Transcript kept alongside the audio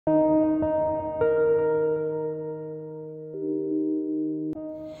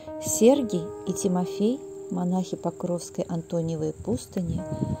Сергий и Тимофей, монахи Покровской Антониевой пустыни,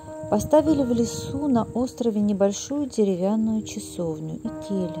 поставили в лесу на острове небольшую деревянную часовню и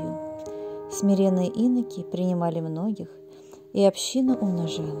келью. Смиренные иноки принимали многих, и община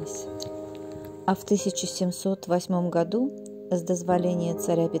умножалась. А в 1708 году, с дозволения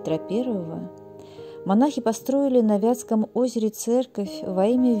царя Петра I, монахи построили на Вятском озере церковь во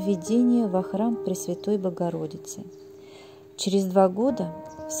имя введения во храм Пресвятой Богородицы. Через 2 года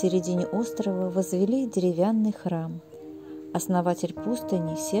в середине острова возвели деревянный храм. Основатель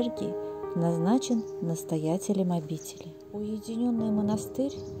пустыни Сергий назначен настоятелем обители. Уединенный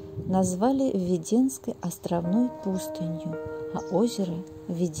монастырь назвали Введенской островной пустынью, а озеро –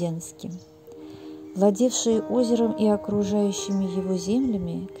 Введенским. Владевшие озером и окружающими его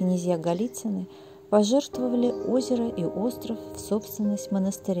землями князья Голицыны пожертвовали озеро и остров в собственность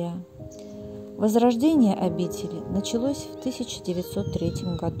монастыря. Возрождение обители началось в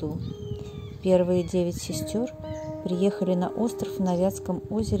 1903 году. Первые 9 сестер приехали на остров на Вятском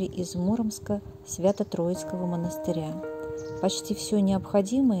озере из Муромска Свято-Троицкого монастыря. Почти все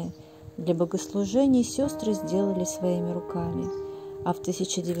необходимое для богослужения сестры сделали своими руками, а в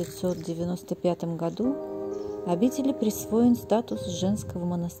 1995 году обители присвоен статус женского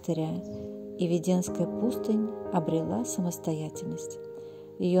монастыря, и Введенская пустынь обрела самостоятельность.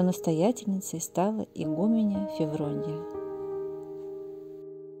 Ее настоятельницей стала игуменя Февронья.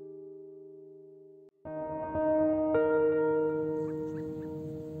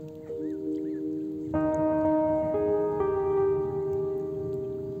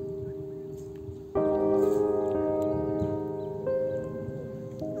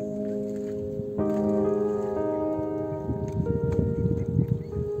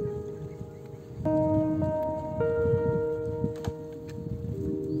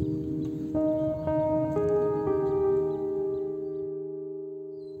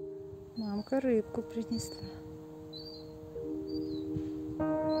 Мамка рыбку принесла.